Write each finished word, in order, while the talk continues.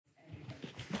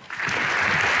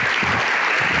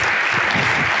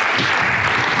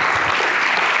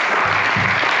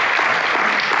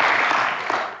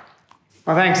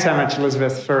Well, thanks so much,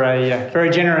 Elizabeth, for a very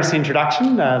generous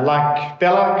introduction. Like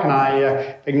Bella, can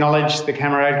I acknowledge the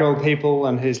Camaraderal people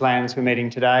on whose lands we're meeting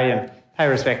today and pay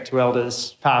respect to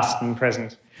elders past and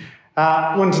present.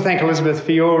 I want to thank Elizabeth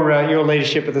for your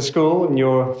leadership of the school and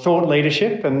your thought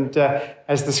leadership. And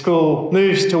as the school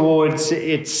moves towards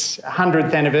its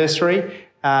 100th anniversary,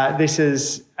 this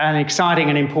is an exciting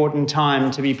and important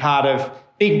time to be part of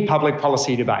big public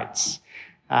policy debates.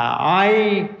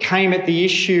 I came at the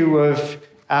issue of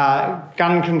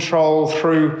gun control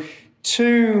through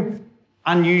two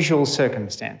unusual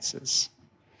circumstances.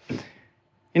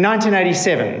 In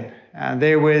 1987,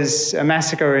 there was a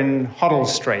massacre in Hoddle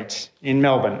Street in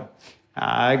Melbourne.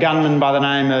 A gunman by the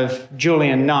name of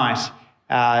Julian Knight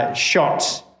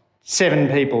shot 7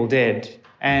 people dead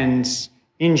and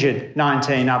injured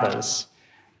 19 others.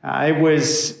 It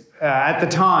was, at the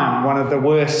time, one of the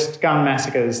worst gun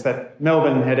massacres that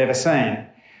Melbourne had ever seen,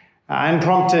 and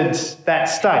prompted that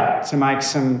state to make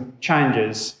some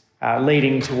changes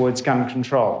leading towards gun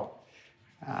control.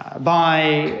 By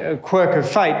a quirk of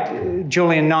fate,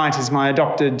 Julian Knight is my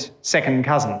adopted second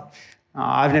cousin.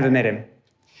 I've never met him.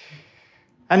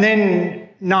 And then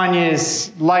 9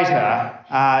 years later,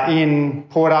 in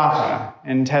Port Arthur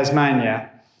in Tasmania,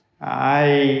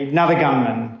 another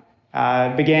gunman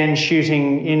began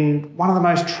shooting in one of the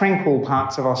most tranquil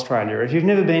parts of Australia. If you've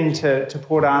never been to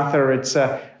Port Arthur, it's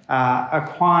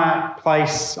a quiet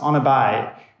place on a bay,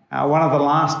 one of the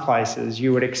last places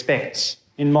you would expect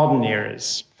in modern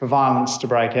eras for violence to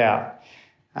break out.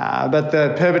 But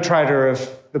the perpetrator of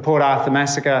the Port Arthur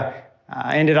massacre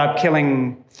ended up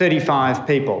killing 35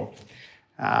 people.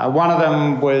 One of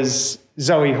them was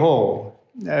Zoe Hall,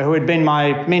 who had been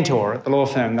my mentor at the law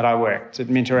firm that I worked at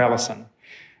Minter Ellison.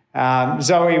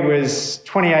 Zoe was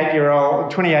 28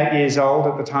 years old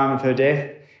at the time of her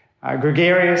death,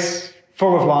 gregarious,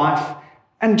 full of life,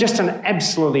 and just an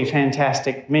absolutely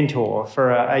fantastic mentor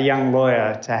for a young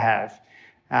lawyer to have.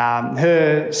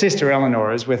 Her sister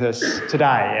Eleanor is with us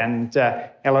today, and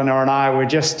Eleanor and I were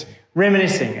just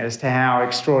reminiscing as to how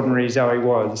extraordinary Zoe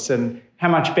was and how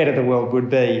much better the world would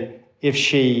be if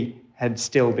she had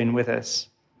still been with us.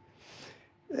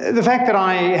 The fact that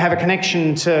I have a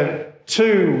connection to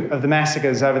 2 of the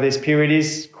massacres over this period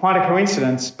is quite a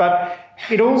coincidence, but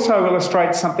it also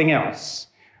illustrates something else,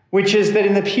 which is that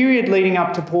in the period leading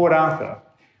up to Port Arthur,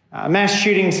 mass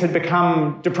shootings had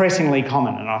become depressingly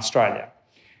common in Australia.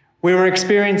 We were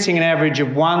experiencing an average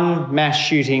of 1 mass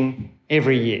shooting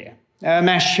every year.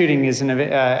 Mass shooting is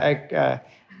a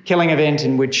killing event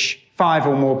in which 5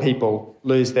 or more people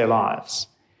lose their lives.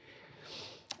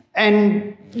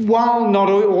 And while not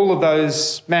all of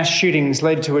those mass shootings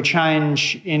led to a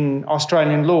change in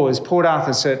Australian laws, Port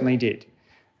Arthur certainly did.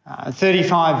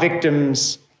 35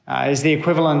 victims is the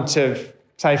equivalent of,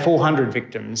 say, 400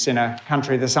 victims in a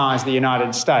country the size of the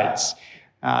United States.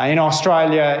 In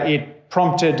Australia, it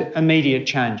prompted immediate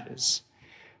changes.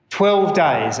 12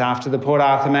 days after the Port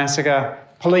Arthur massacre,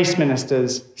 police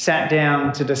ministers sat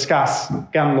down to discuss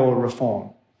gun law reform.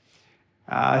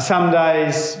 Some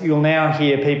days you'll now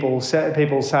hear people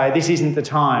say this isn't the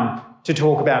time to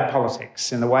talk about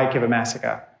politics in the wake of a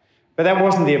massacre. But that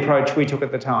wasn't the approach we took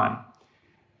at the time.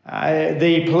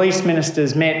 The police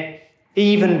ministers met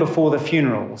even before the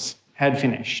funerals had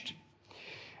finished.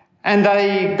 And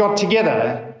they got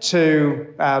together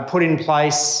to put in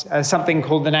place something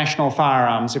called the National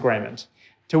Firearms Agreement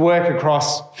to work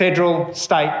across federal,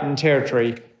 state and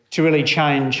territory to really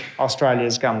change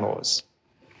Australia's gun laws.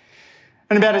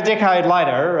 And about a decade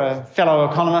later, a fellow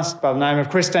economist by the name of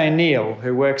Christine Neal,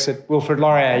 who works at Wilfrid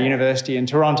Laurier University in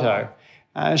Toronto,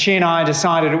 she and I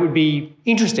decided it would be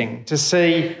interesting to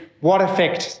see what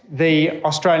effect the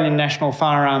Australian National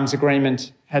Firearms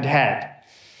Agreement had had.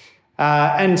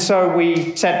 And so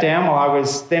we sat down, while I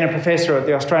was then a professor at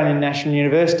the Australian National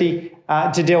University,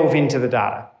 to delve into the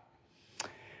data.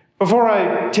 Before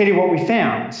I tell you what we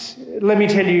found, let me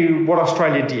tell you what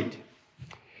Australia did.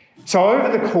 So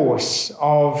over the course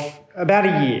of about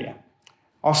a year,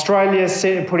 Australia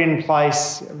put in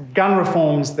place gun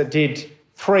reforms that did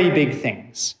 3 big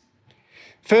things.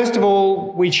 First of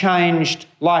all, we changed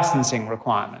licensing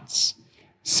requirements.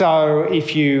 So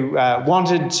if you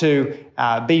wanted to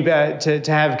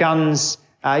have guns,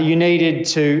 you needed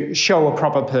to show a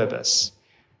proper purpose.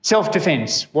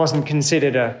 Self-defence wasn't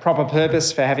considered a proper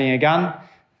purpose for having a gun,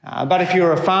 but if you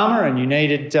were a farmer and you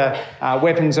needed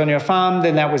weapons on your farm,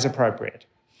 then that was appropriate.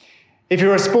 If you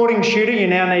were a sporting shooter, you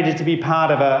now needed to be part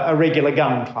of a regular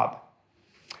gun club.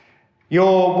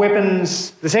 Your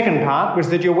weapons, the second part was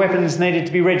that your weapons needed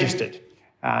to be registered.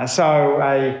 So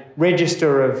a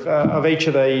register of each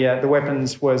of the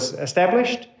weapons was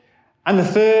established, And the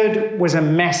third was a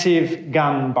massive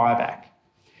gun buyback.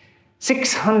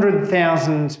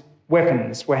 600,000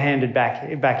 weapons were handed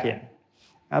back in.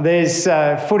 Now, there's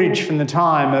footage from the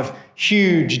time of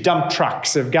huge dump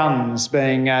trucks of guns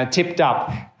being tipped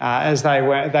up as they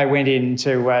went in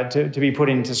to be put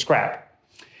into scrap.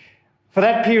 For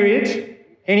that period,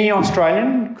 any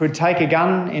Australian could take a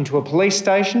gun into a police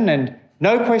station and,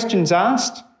 no questions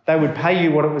asked, they would pay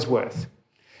you what it was worth.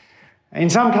 In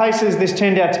some cases, this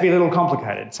turned out to be a little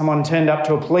complicated. Someone turned up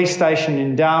to a police station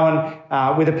in Darwin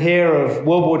with a pair of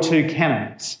World War II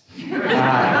cannons.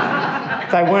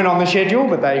 They weren't on the schedule,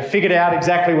 but they figured out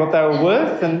exactly what they were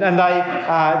worth, and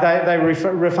they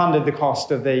refunded the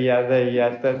cost of the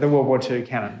World War II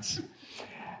cannons.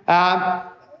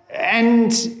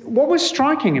 And what was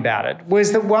striking about it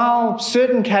was that while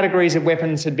certain categories of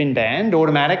weapons had been banned,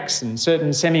 automatics and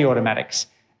certain semi-automatics,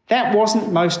 that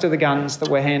wasn't most of the guns that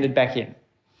were handed back in.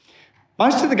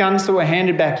 Most of the guns that were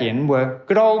handed back in were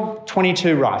good old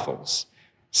 .22 rifles,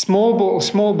 small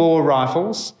bore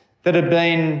rifles that had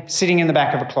been sitting in the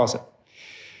back of a closet.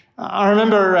 I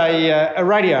remember a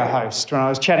radio host, when I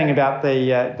was chatting about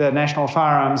the National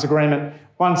Firearms Agreement,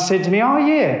 once said to me, "Oh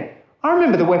yeah, I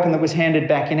remember the weapon that was handed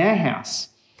back in our house.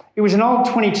 It was an old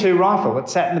 .22 rifle that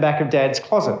sat in the back of Dad's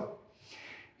closet."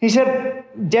 He said,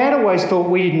 "Dad always thought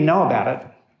we didn't know about it,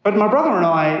 but my brother and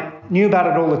I knew about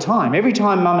it all the time. Every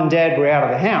time Mum and Dad were out of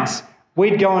the house,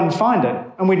 we'd go and find it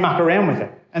and we'd muck around with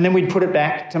it. And then we'd put it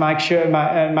back to make sure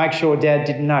Dad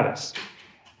didn't notice."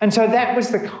 And so that was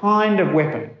the kind of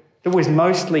weapon that was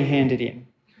mostly handed in.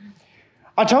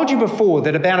 I told you before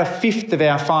that about a fifth of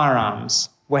our firearms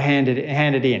were handed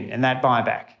in that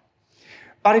buyback.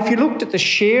 But if you looked at the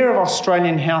share of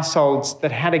Australian households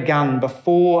that had a gun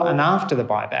before and after the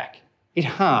buyback, it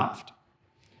halved.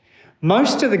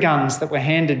 Most of the guns that were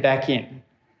handed back in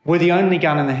were the only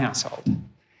gun in the household.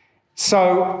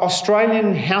 So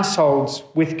Australian households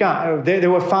with guns, there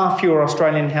were far fewer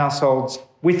Australian households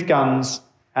with guns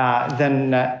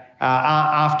than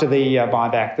after the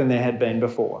buyback than there had been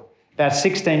before. About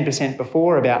 16%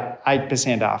 before, about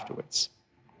 8% afterwards.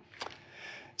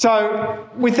 So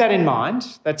with that in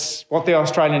mind, that's what the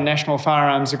Australian National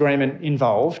Firearms Agreement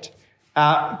involved.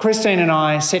 Christine and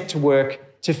I set to work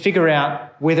to figure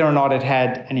out whether or not it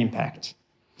had an impact.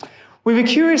 We were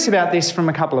curious about this from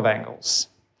a couple of angles.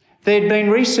 There had been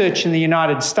research in the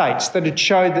United States that had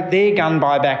showed that their gun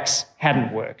buybacks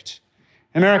hadn't worked.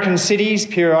 American cities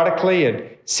periodically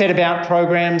had set about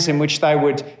programs in which they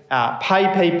would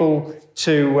pay people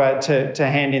to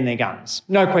hand in their guns.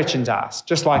 No questions asked,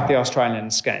 just like the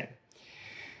Australian scheme.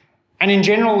 And in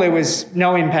general, there was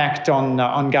no impact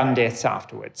on gun deaths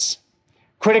afterwards.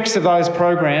 Critics of those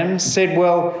programs said,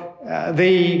 well,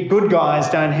 the good guys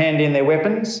don't hand in their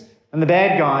weapons and the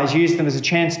bad guys use them as a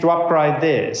chance to upgrade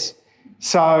theirs.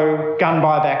 So gun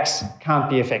buybacks can't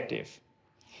be effective.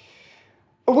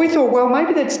 But we thought, well,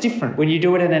 maybe that's different when you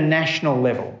do it at a national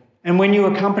level and when you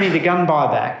accompany the gun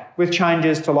buyback with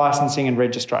changes to licensing and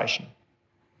registration.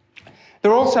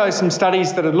 There are also some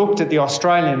studies that have looked at the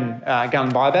Australian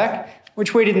gun buyback,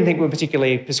 which we didn't think were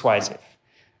particularly persuasive.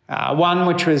 One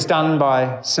which was done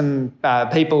by some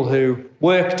people who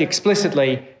worked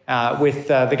explicitly with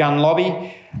the gun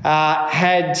lobby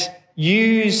had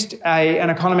used an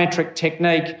econometric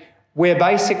technique where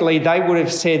basically they would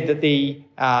have said that the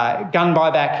gun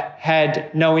buyback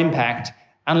had no impact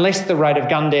unless the rate of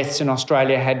gun deaths in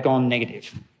Australia had gone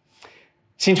negative.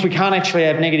 Since we can't actually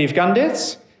have negative gun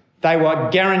deaths, they were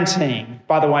guaranteeing,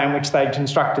 by the way in which they'd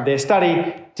constructed their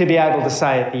study, to be able to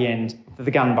say at the end that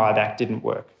the gun buyback didn't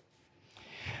work.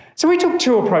 So we took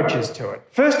two approaches to it.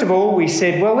 First of all, we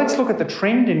said, well, let's look at the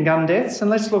trend in gun deaths and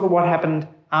let's look at what happened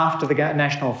after the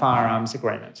National Firearms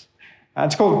Agreement.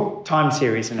 It's called time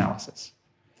series analysis.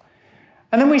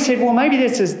 And then we said, well, maybe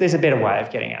there's a better way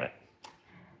of getting at it.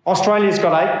 Australia's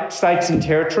got 8 states and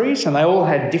territories and they all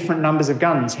had different numbers of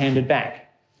guns handed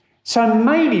back. So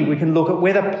maybe we can look at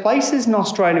whether places in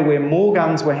Australia where more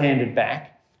guns were handed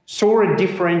back saw a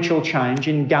differential change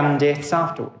in gun deaths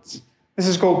afterwards. This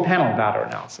is called panel data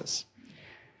analysis.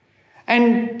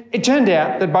 And it turned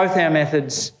out that both our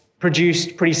methods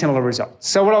produced pretty similar results.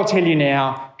 So what I'll tell you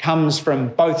now comes from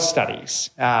both studies,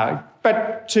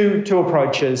 but two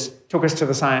approaches took us to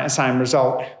the same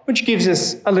result, which gives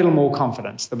us a little more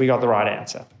confidence that we got the right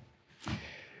answer.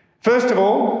 First of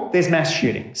all, there's mass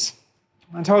shootings.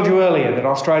 I told you earlier that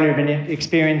Australia had been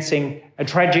experiencing a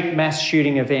tragic mass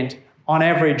shooting event on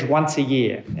average once a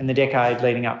year in the decade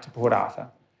leading up to Port Arthur.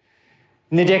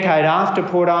 In the decade after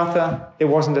Port Arthur, there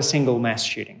wasn't a single mass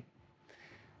shooting.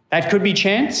 That could be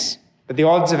chance, but the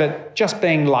odds of it just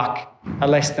being luck are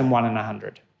less than 1 in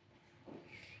 100.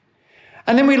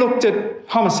 And then we looked at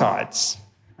homicides.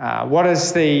 What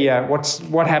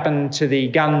happened to the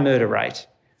gun murder rate?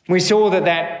 We saw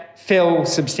that fell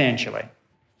substantially.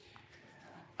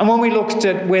 And when we looked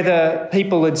at whether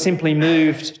people had simply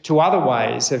moved to other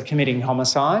ways of committing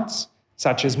homicides,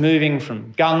 such as moving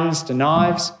from guns to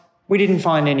knives, we didn't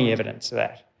find any evidence of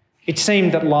that. It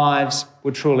seemed that lives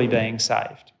were truly being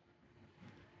saved.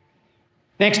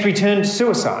 Next, we turned to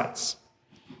suicides.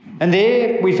 And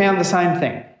there we found the same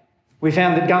thing. We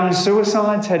found that gun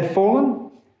suicides had fallen,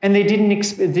 and there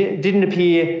didn't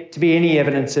appear to be any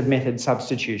evidence of method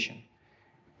substitution.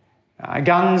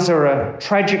 Guns are a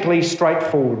tragically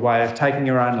straightforward way of taking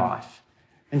your own life.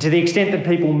 And to the extent that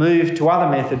people moved to other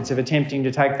methods of attempting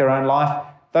to take their own life,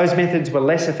 those methods were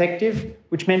less effective,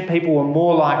 which meant people were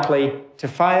more likely to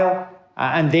fail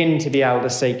and then to be able to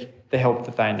seek the help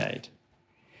that they need.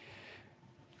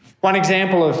 One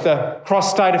example of the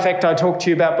cross-state effect I talked to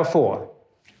you about before.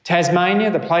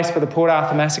 Tasmania, the place where the Port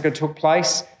Arthur massacre took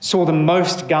place, saw the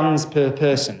most guns per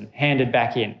person handed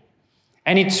back in.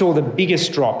 And it saw the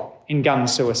biggest drop in gun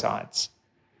suicides.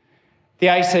 The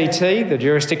ACT, the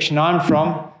jurisdiction I'm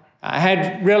from,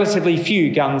 had relatively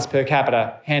few guns per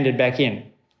capita handed back in,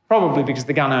 probably because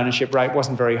the gun ownership rate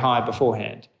wasn't very high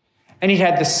beforehand. And it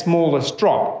had the smallest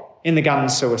drop in the gun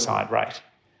suicide rate.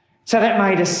 So that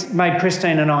made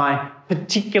Christine and I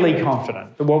particularly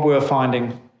confident that what we were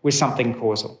finding was something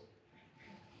causal.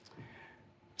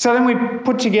 So then we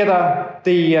put together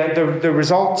the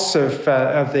results of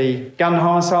the gun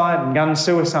homicide and gun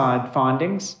suicide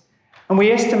findings, and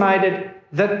we estimated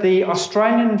that the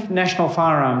Australian National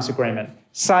Firearms Agreement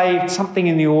saved something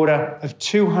in the order of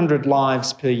 200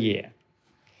 lives per year.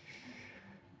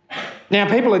 Now,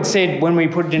 people had said when we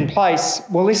put it in place,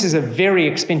 well, this is a very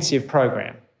expensive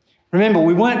program. Remember,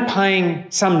 we weren't paying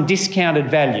some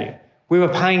discounted value. We were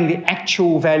paying the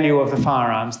actual value of the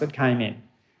firearms that came in.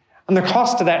 And the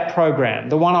cost of that program,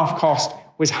 the one-off cost,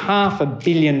 was $500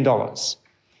 million.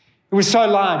 It was so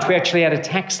large we actually had a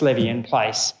tax levy in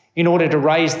place in order to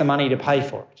raise the money to pay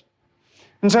for it.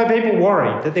 And so people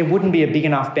worried that there wouldn't be a big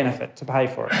enough benefit to pay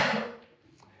for it.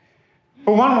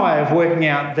 But one way of working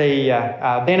out the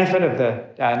benefit of the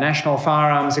National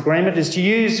Firearms Agreement is to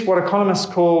use what economists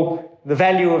call the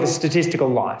value of a statistical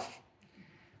life.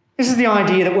 This is the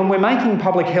idea that when we're making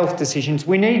public health decisions,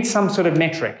 we need some sort of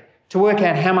metric to work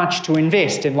out how much to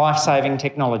invest in life-saving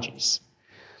technologies.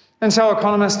 And so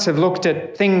economists have looked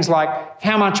at things like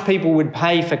how much people would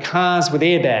pay for cars with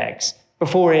airbags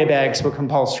before airbags were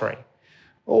compulsory,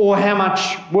 or how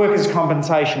much workers'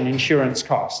 compensation insurance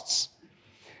costs.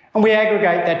 And we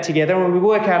aggregate that together and we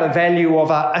work out a value of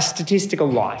a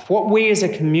statistical life, what we as a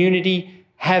community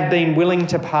have been willing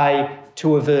to pay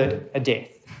to avert a death.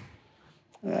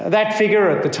 That figure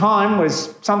at the time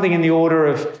was something in the order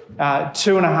of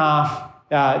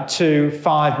 $2.5 to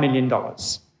 $5 million.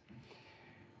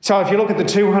 So if you look at the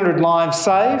 200 lives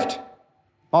saved,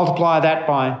 multiply that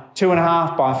by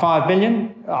 2.5 by 5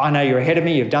 million. I know you're ahead of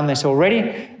me, you've done this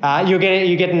already. You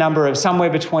get a number of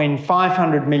somewhere between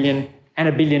 500 million and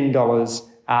 $1 billion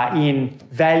in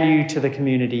value to the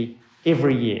community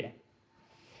every year.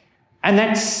 And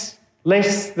that's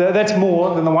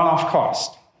more than the one-off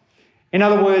cost. In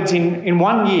other words, in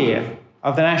 1 year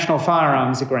of the National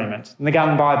Firearms Agreement and the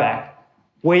gun buyback,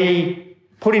 we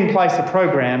put in place a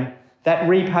program that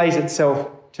repays itself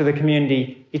to the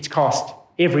community its cost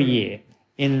every year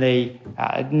in the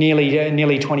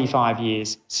nearly 25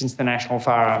 years since the National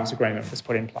Firearms Agreement was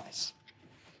put in place.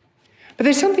 But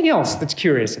there's something else that's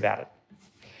curious about it.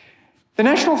 The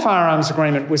National Firearms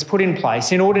Agreement was put in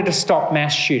place in order to stop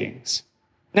mass shootings.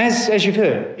 And as you've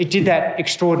heard, it did that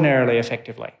extraordinarily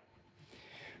effectively.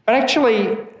 But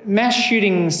actually, mass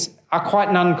shootings are quite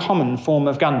an uncommon form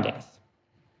of gun death.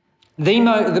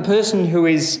 The person who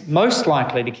is most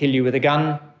likely to kill you with a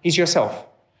gun is yourself.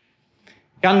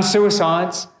 Gun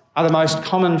suicides are the most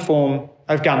common form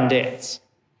of gun deaths.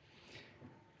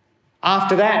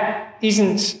 After that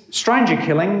isn't stranger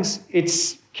killings,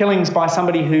 it's killings by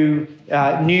somebody who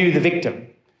knew the victim.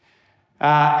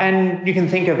 And you can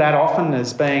think of that often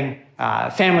as being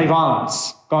family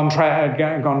violence gone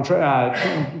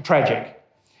tragic.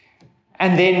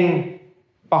 And then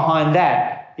behind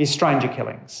that is stranger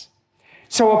killings.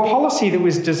 So a policy that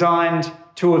was designed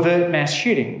to avert mass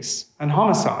shootings and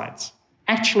homicides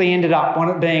actually ended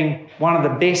up being one of the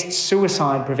best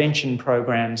suicide prevention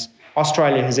programs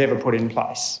Australia has ever put in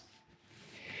place.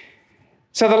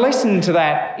 So the lesson to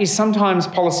that is sometimes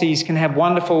policies can have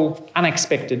wonderful,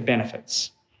 unexpected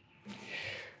benefits.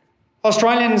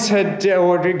 Australians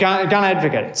gun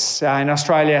advocates in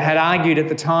Australia had argued at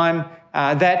the time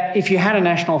that if you had a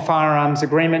National Firearms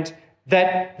Agreement,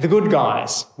 that the good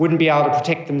guys wouldn't be able to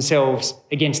protect themselves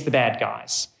against the bad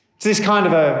guys. It's this kind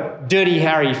of a Dirty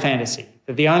Harry fantasy,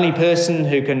 that the only person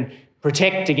who can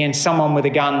protect against someone with a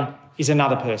gun is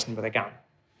another person with a gun.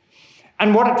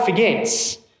 And what it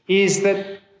forgets is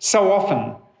that so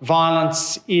often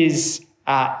violence is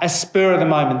a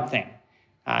spur-of-the-moment thing.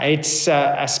 It's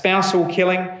a spousal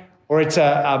killing, or it's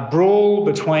a brawl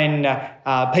between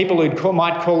people who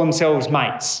might call themselves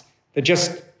mates that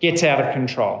just gets out of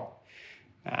control.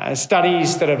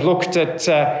 Studies that have looked at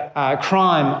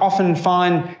crime often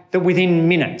find that within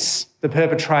minutes the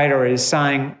perpetrator is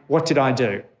saying, "What did I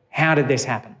do? How did this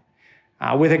happen?"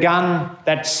 With a gun,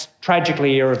 that's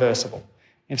tragically irreversible.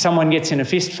 If someone gets in a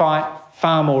fist fight,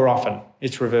 far more often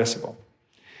it's reversible.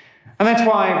 And that's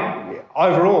why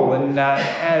overall, and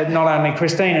not only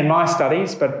Christine in my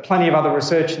studies, but plenty of other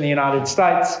research in the United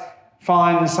States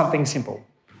finds something simple.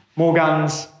 More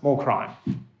guns, more crime.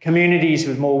 Communities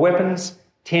with more weapons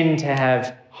tend to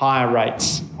have higher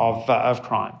rates of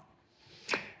crime.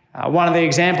 One of the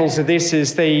examples of this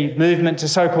is the movement to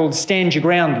so-called stand your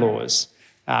ground laws,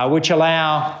 which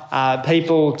allow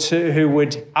people who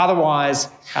would otherwise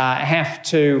have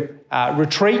to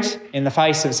retreat in the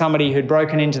face of somebody who'd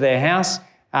broken into their house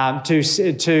to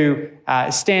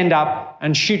stand up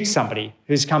and shoot somebody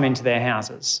who's come into their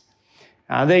houses.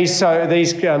 These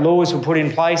laws were put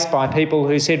in place by people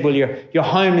who said, well, your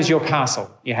home is your castle.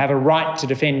 You have a right to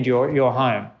defend your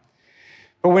home.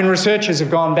 But when researchers have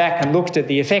gone back and looked at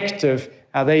the effect of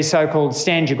these so-called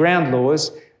stand your ground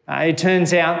laws, it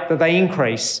turns out that they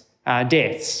increase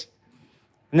deaths.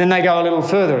 And then they go a little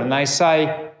further and they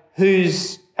say, who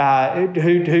is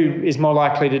more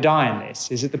likely to die in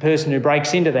this? Is it the person who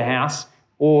breaks into the house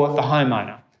or the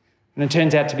homeowner? And it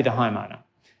turns out to be the homeowner.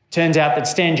 It turns out that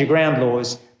stand your ground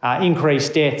laws increase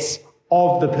deaths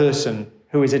of the person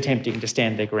who is attempting to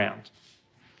stand their ground.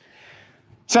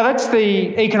 So that's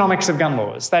the economics of gun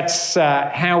laws. That's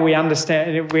how we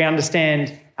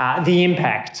understand the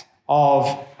impact of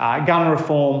gun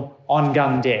reform on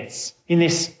gun deaths in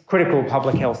this critical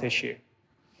public health issue.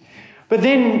 But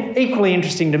then equally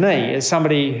interesting to me, as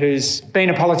somebody who's been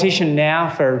a politician now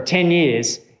for 10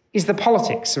 years, is the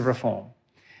politics of reform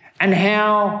and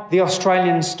how the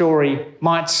Australian story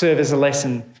might serve as a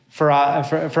lesson for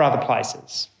other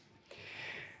places.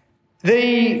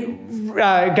 The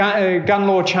gun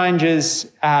law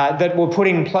changes that were put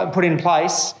in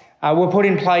place were put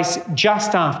in place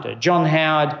just after John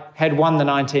Howard had won the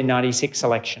 1996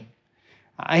 election.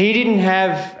 He didn't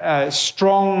have a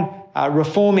strong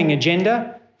reforming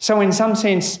agenda, so in some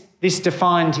sense this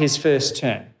defined his first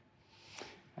term.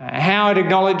 Howard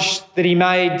acknowledged that he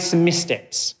made some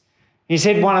missteps. He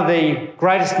said one of the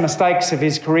greatest mistakes of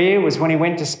his career was when he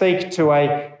went to speak to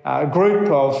a group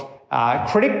of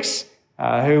critics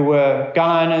who were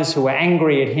gun owners who were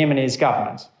angry at him and his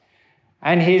government.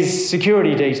 And his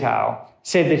security detail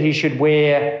said that he should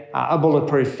wear a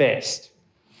bulletproof vest.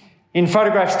 In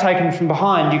photographs taken from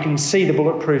behind, you can see the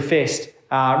bulletproof vest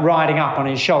riding up on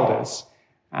his shoulders.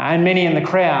 And many in the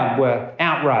crowd were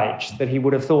outraged that he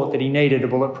would have thought that he needed a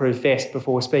bulletproof vest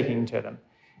before speaking to them.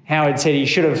 Howard said he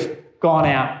should have gone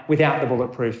out without the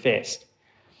bulletproof vest,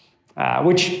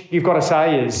 which you've got to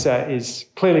say is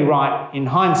clearly right in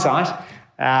hindsight.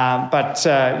 But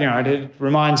it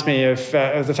reminds me of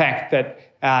the fact that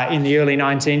in the early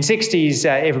 1960s,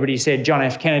 everybody said John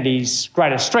F. Kennedy's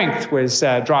greatest strength was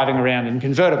driving around in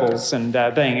convertibles and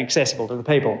being accessible to the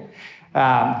people.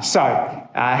 So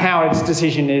Howard's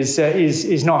decision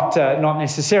is not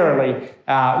necessarily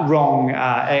wrong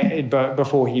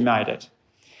before he made it.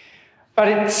 But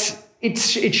it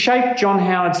shaped John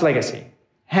Howard's legacy.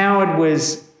 Howard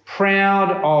was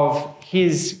proud of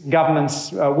his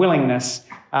government's willingness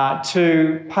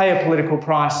to pay a political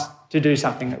price to do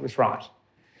something that was right.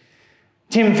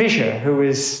 Tim Fischer, who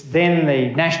was then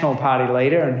the National Party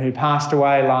leader and who passed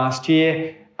away last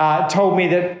year, told me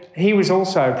that he was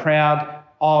also proud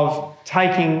of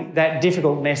taking that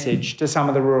difficult message to some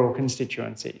of the rural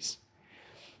constituencies.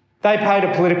 They paid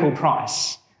a political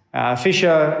price.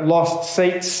 Fischer lost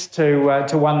seats to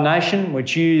One Nation,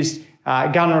 which used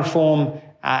gun reform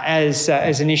as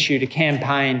an issue to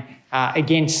campaign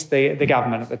against the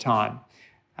government at the time.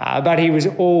 But he was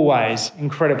always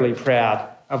incredibly proud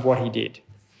of what he did.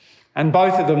 And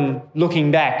both of them,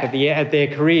 looking back at their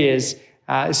careers,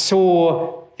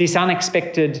 saw this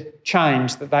unexpected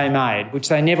change that they made, which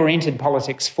they never entered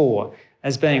politics for,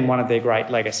 as being one of their great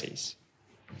legacies.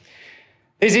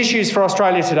 There's issues for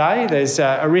Australia today. There's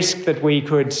a risk that we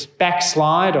could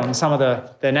backslide on some of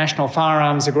the National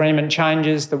Firearms Agreement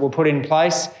changes that were put in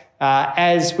place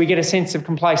as we get a sense of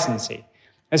complacency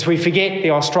as we forget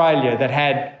the Australia that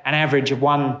had an average of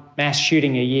one mass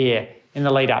shooting a year in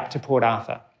the lead up to Port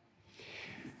Arthur.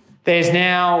 There's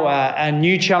now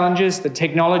new challenges that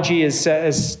technology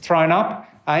has thrown up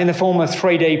in the form of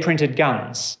 3D printed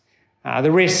guns.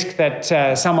 The risk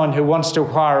that someone who wants to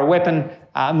acquire a weapon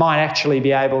might actually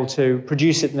be able to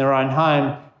produce it in their own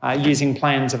home using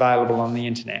plans available on the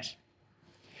internet.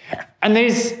 And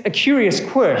there's a curious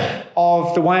quirk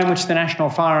of the way in which the National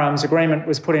Firearms Agreement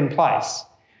was put in place.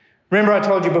 Remember I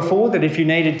told you before that if you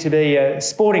needed to be a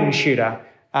sporting shooter,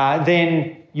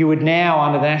 then you would now,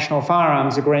 under the National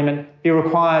Firearms Agreement, be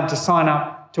required to sign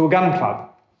up to a gun club.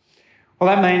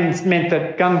 Well, that meant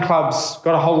that gun clubs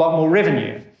got a whole lot more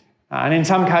revenue. And in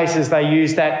some cases, they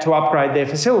used that to upgrade their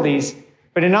facilities,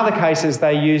 but in other cases,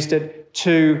 they used it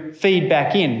to feed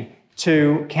back in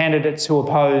to candidates who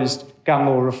opposed gun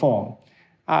law reform.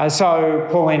 So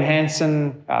Pauline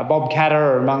Hanson, Bob Catter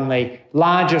are among the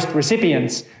largest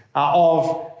recipients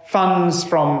of funds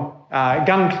from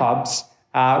gun clubs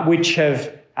which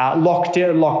have locked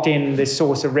in this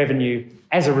source of revenue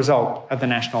as a result of the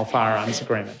National Firearms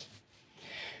Agreement.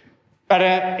 But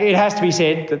it has to be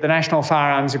said that the National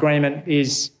Firearms Agreement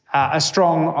is a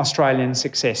strong Australian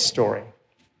success story.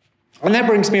 And that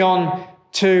brings me on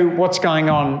to what's going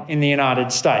on in the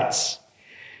United States.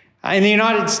 In the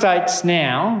United States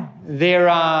now, there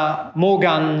are more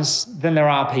guns than there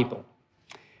are people.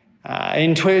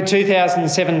 In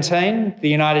 2017, the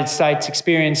United States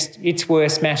experienced its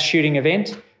worst mass shooting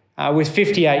event with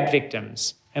 58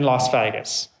 victims in Las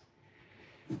Vegas.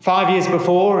 5 years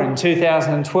before, in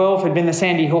 2012, had been the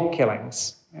Sandy Hook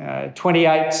killings,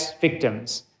 28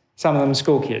 victims, some of them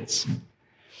school kids.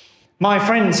 My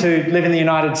friends who live in the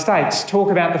United States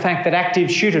talk about the fact that active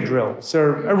shooter drills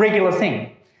are a regular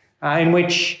thing in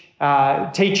which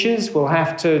teachers will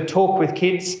have to talk with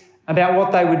kids about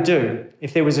what they would do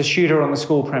if there was a shooter on the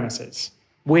school premises,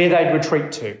 where they'd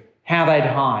retreat to, how they'd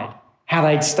hide, how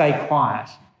they'd stay quiet,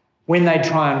 when they'd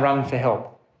try and run for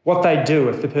help, what they'd do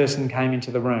if the person came into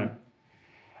the room.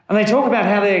 And they talk about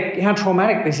how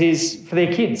traumatic this is for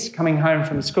their kids coming home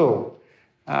from school,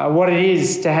 what it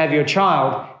is to have your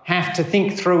child have to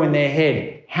think through in their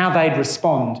head how they'd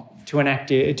respond to an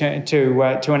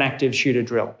active shooter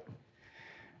drill.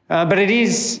 But it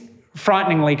is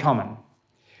frighteningly common.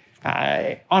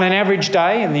 On an average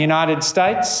day in the United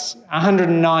States,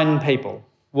 109 people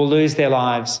will lose their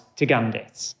lives to gun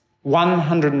deaths.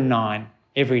 109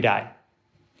 every day.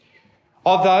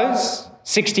 Of those,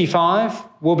 65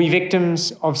 will be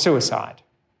victims of suicide.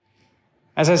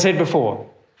 As I said before,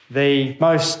 the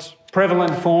most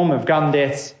prevalent form of gun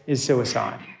deaths is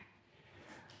suicide.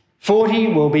 40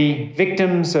 will be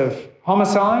victims of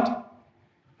homicide,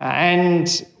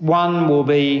 and 1 will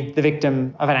be the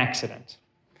victim of an accident.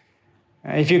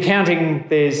 If you're counting,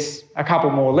 there's a couple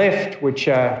more left, which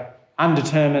are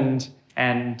undetermined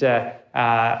and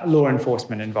law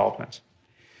enforcement involvement.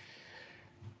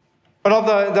 But of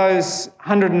those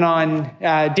 109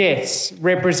 deaths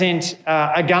represent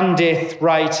a gun death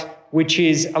rate which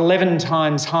is 11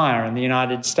 times higher in the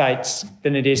United States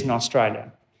than it is in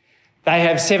Australia. They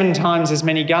have 7 times as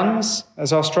many guns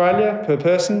as Australia per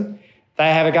person.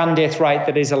 They have a gun death rate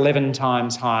that is 11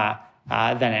 times higher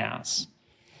than ours.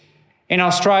 In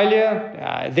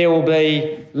Australia, there will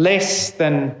be less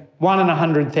than 1 in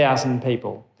 100,000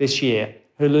 people this year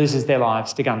who loses their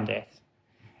lives to gun death.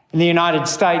 In the United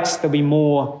States, there'll be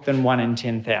more than 1 in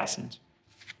 10,000.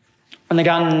 And the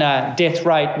gun death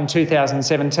rate in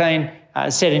 2017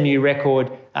 set a new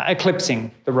record,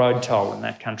 eclipsing the road toll in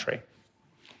that country.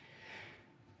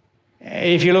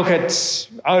 If you look at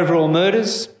overall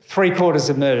murders, 3/4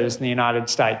 of murders in the United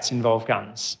States involve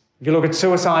guns. If you look at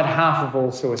suicide, half of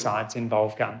all suicides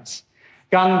involve guns.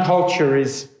 Gun culture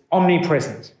is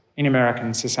omnipresent in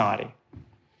American society.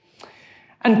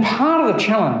 And part of the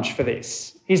challenge for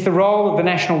this is the role of the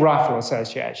National Rifle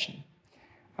Association,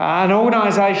 an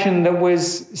organisation that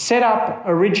was set up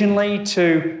originally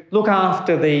to look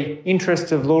after the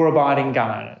interests of law-abiding gun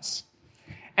owners,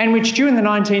 and which during the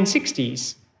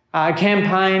 1960s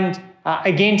campaigned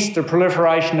against the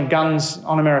proliferation of guns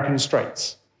on American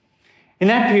streets. In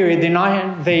that period,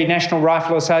 the National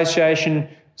Rifle Association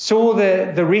saw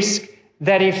the risk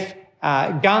that if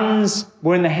guns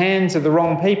were in the hands of the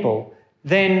wrong people,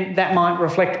 then that might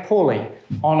reflect poorly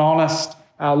on honest,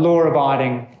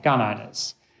 law-abiding gun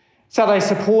owners. So they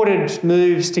supported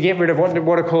moves to get rid of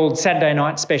what are called Saturday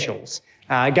night specials,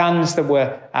 guns that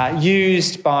were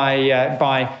used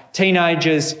by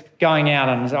teenagers going out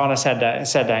on a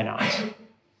Saturday night.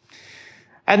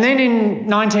 And then in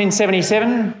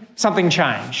 1977, something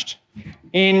changed.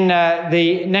 In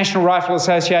the National Rifle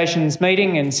Association's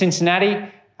meeting in Cincinnati,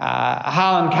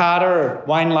 Harlan Carter,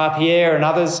 Wayne LaPierre and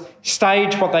others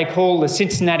staged what they call the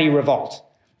Cincinnati Revolt,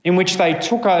 in which they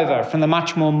took over from the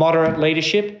much more moderate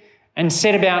leadership and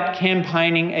set about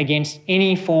campaigning against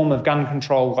any form of gun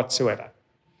control whatsoever.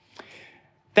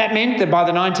 That meant that by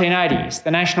the 1980s,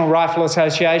 the National Rifle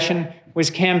Association was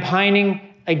campaigning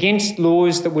against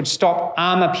laws that would stop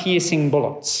armour-piercing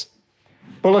bullets,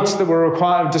 bullets that were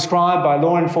described by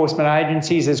law enforcement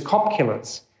agencies as cop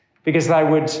killers because they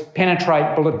would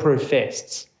penetrate bulletproof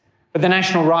vests. But the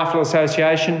National Rifle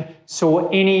Association saw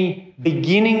any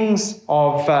beginnings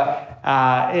of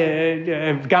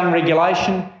gun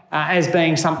regulation as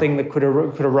being something that could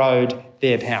erode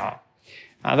their power.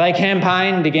 They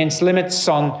campaigned against limits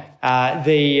on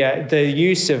the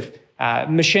use of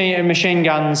machine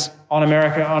guns on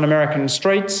American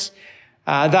streets.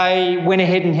 They went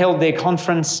ahead and held their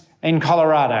conference in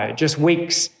Colorado just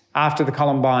weeks after the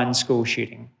Columbine school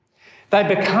shooting. They've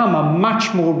become a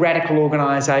much more radical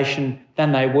organisation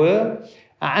than they were,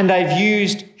 and they've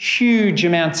used huge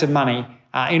amounts of money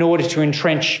in order to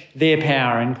entrench their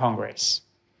power in Congress.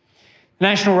 The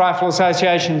National Rifle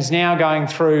Association is now going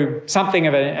through something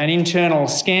of an internal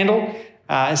scandal,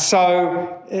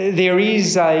 so there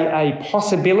is a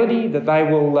possibility that they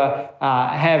will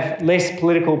have less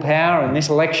political power in this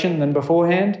election than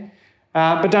beforehand,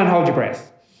 but don't hold your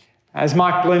breath. As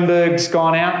Mike Bloomberg's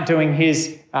gone out doing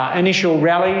his initial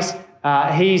rallies,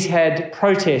 he's had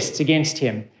protests against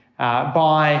him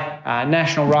by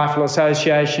National Rifle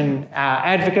Association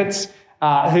advocates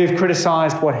who've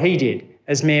criticised what he did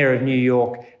as Mayor of New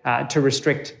York to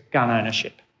restrict gun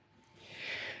ownership.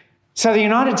 So the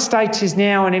United States is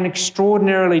now in an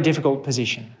extraordinarily difficult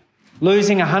position,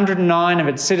 losing 109 of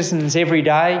its citizens every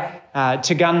day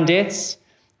to gun deaths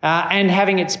and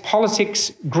having its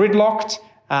politics gridlocked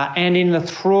and in the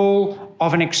thrall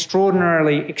of an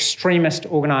extraordinarily extremist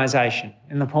organisation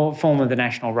in the form of the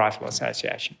National Rifle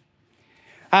Association.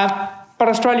 But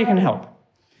Australia can help.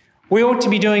 We ought to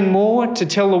be doing more to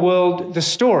tell the world the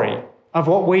story of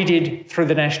what we did through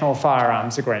the National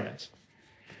Firearms Agreement.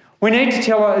 We need to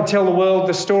tell the world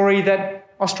the story that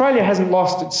Australia hasn't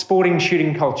lost its sporting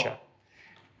shooting culture.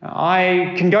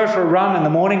 I can go for a run in the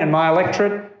morning in my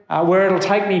electorate where it'll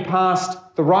take me past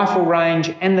the rifle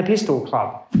range and the pistol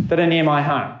club that are near my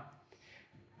home.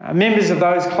 Members of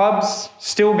those clubs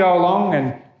still go along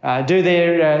and do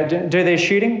their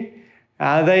shooting.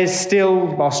 There's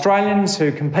still Australians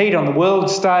who compete on the world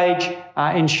stage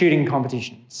in shooting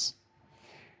competitions.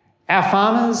 Our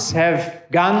farmers have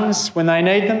guns when they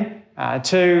need them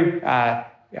to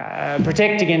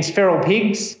protect against feral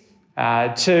pigs,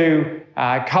 to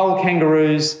cull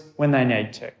kangaroos when they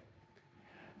need to.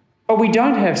 But we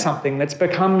don't have something that's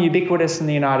become ubiquitous in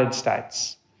the United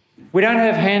States. We don't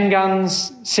have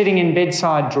handguns sitting in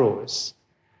bedside drawers.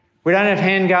 We don't have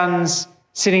handguns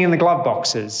sitting in the glove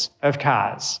boxes of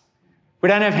cars. We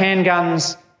don't have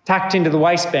handguns tucked into the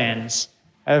waistbands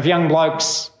of young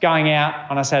blokes going out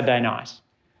on a Saturday night.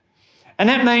 And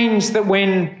that means that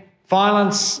when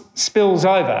violence spills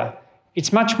over,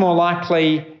 it's much more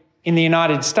likely in the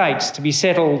United States to be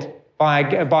settled by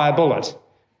a bullet,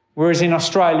 whereas in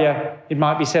Australia it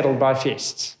might be settled by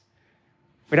fists.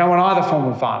 We don't want either form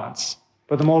of violence,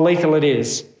 but the more lethal it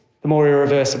is, the more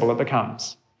irreversible it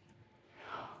becomes.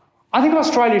 I think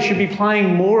Australia should be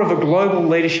playing more of a global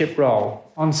leadership role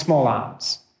on small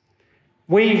arms.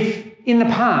 We've, in the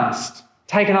past,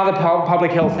 taken other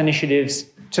public health initiatives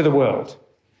to the world.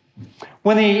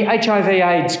 When the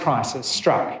HIV/AIDS crisis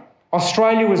struck,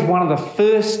 Australia was one of the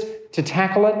first to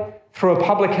tackle it through a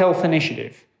public health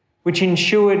initiative, which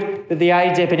ensured that the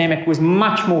AIDS epidemic was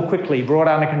much more quickly brought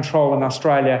under control in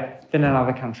Australia than in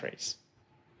other countries.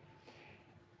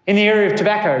 In the area of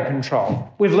tobacco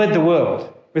control, we've led the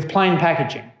world with plain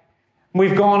packaging.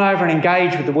 We've gone over and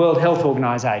engaged with the World Health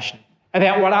Organisation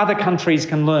about what other countries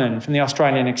can learn from the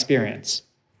Australian experience.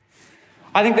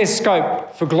 I think there's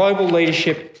scope for global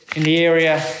leadership in the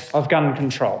area of gun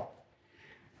control.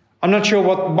 I'm not sure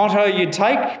what motto you'd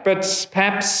take, but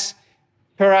perhaps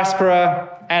per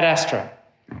aspera ad astra,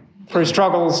 through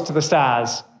struggles to the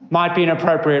stars, might be an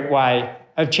appropriate way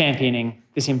of championing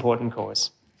this important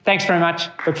cause. Thanks very much.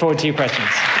 Look forward to your questions.